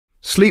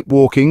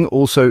Sleepwalking,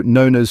 also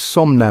known as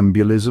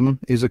somnambulism,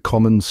 is a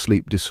common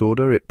sleep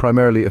disorder. It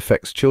primarily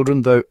affects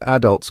children, though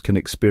adults can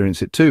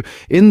experience it too.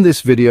 In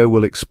this video,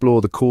 we'll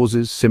explore the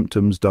causes,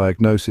 symptoms,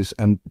 diagnosis,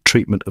 and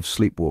treatment of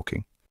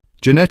sleepwalking.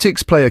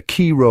 Genetics play a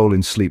key role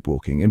in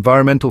sleepwalking.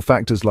 Environmental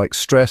factors like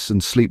stress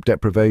and sleep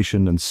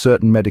deprivation and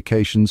certain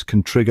medications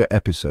can trigger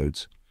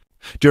episodes.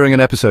 During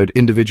an episode,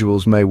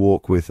 individuals may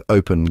walk with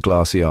open,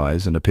 glassy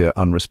eyes and appear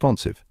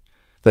unresponsive.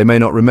 They may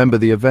not remember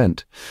the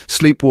event.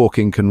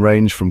 Sleepwalking can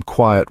range from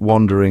quiet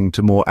wandering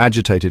to more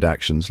agitated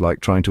actions like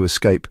trying to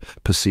escape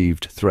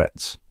perceived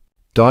threats.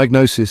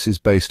 Diagnosis is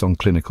based on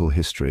clinical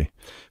history.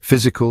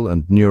 Physical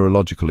and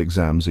neurological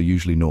exams are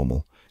usually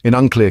normal. In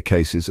unclear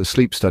cases, a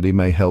sleep study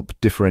may help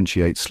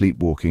differentiate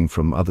sleepwalking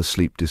from other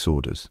sleep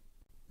disorders.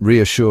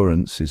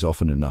 Reassurance is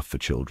often enough for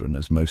children,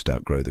 as most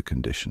outgrow the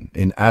condition.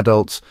 In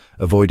adults,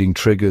 avoiding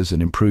triggers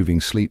and improving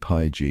sleep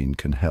hygiene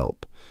can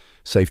help.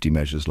 Safety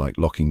measures like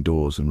locking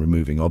doors and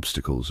removing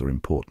obstacles are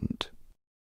important.